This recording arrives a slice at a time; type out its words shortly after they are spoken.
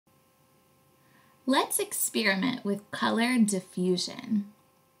Let's experiment with color diffusion.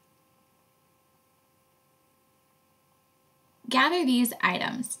 Gather these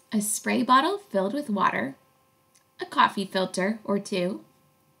items: a spray bottle filled with water, a coffee filter or two,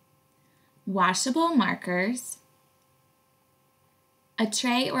 washable markers, a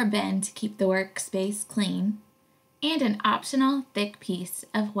tray or bin to keep the workspace clean, and an optional thick piece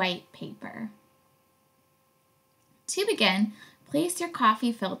of white paper. To begin, place your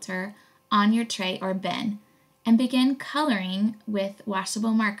coffee filter on your tray or bin and begin coloring with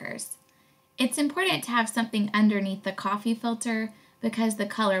washable markers. It's important to have something underneath the coffee filter because the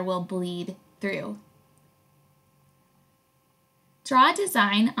color will bleed through. Draw a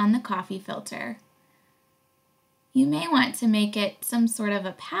design on the coffee filter. You may want to make it some sort of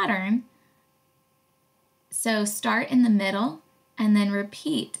a pattern, so start in the middle and then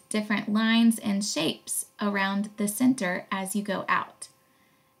repeat different lines and shapes around the center as you go out.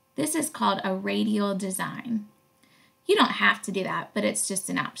 This is called a radial design. You don't have to do that, but it's just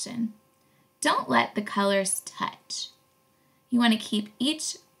an option. Don't let the colors touch. You want to keep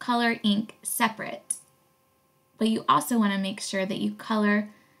each color ink separate, but you also want to make sure that you color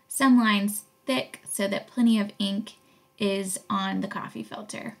some lines thick so that plenty of ink is on the coffee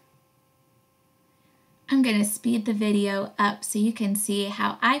filter. I'm going to speed the video up so you can see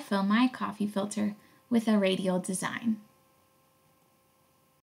how I fill my coffee filter with a radial design.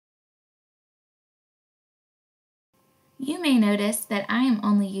 You may notice that I am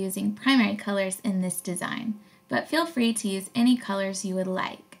only using primary colors in this design, but feel free to use any colors you would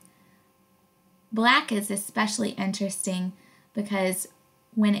like. Black is especially interesting because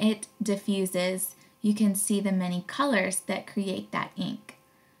when it diffuses, you can see the many colors that create that ink.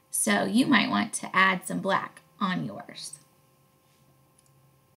 So you might want to add some black on yours.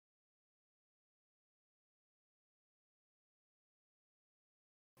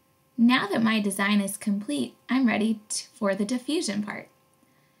 Now that my design is complete, I'm ready for the diffusion part.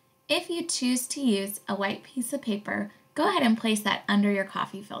 If you choose to use a white piece of paper, go ahead and place that under your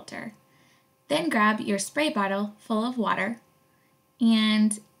coffee filter. Then grab your spray bottle full of water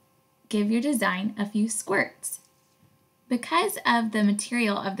and give your design a few squirts. Because of the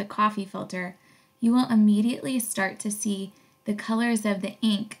material of the coffee filter, you will immediately start to see the colors of the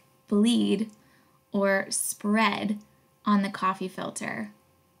ink bleed or spread on the coffee filter.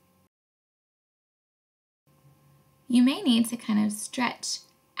 You may need to kind of stretch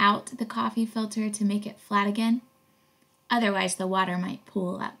out the coffee filter to make it flat again. Otherwise, the water might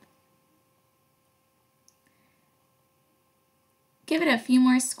pool up. Give it a few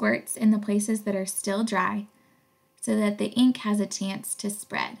more squirts in the places that are still dry so that the ink has a chance to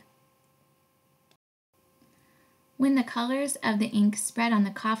spread. When the colors of the ink spread on the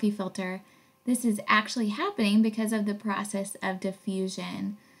coffee filter, this is actually happening because of the process of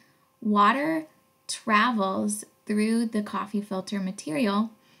diffusion. Water travels through the coffee filter material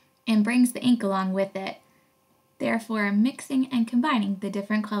and brings the ink along with it, therefore mixing and combining the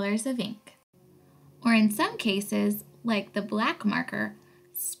different colors of ink. Or in some cases, like the black marker,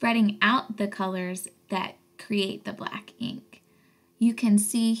 spreading out the colors that create the black ink. You can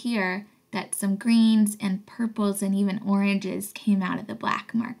see here that some greens and purples and even oranges came out of the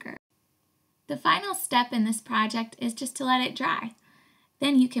black marker. The final step in this project is just to let it dry.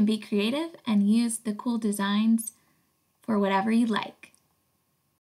 Then you can be creative and use the cool designs for whatever you like.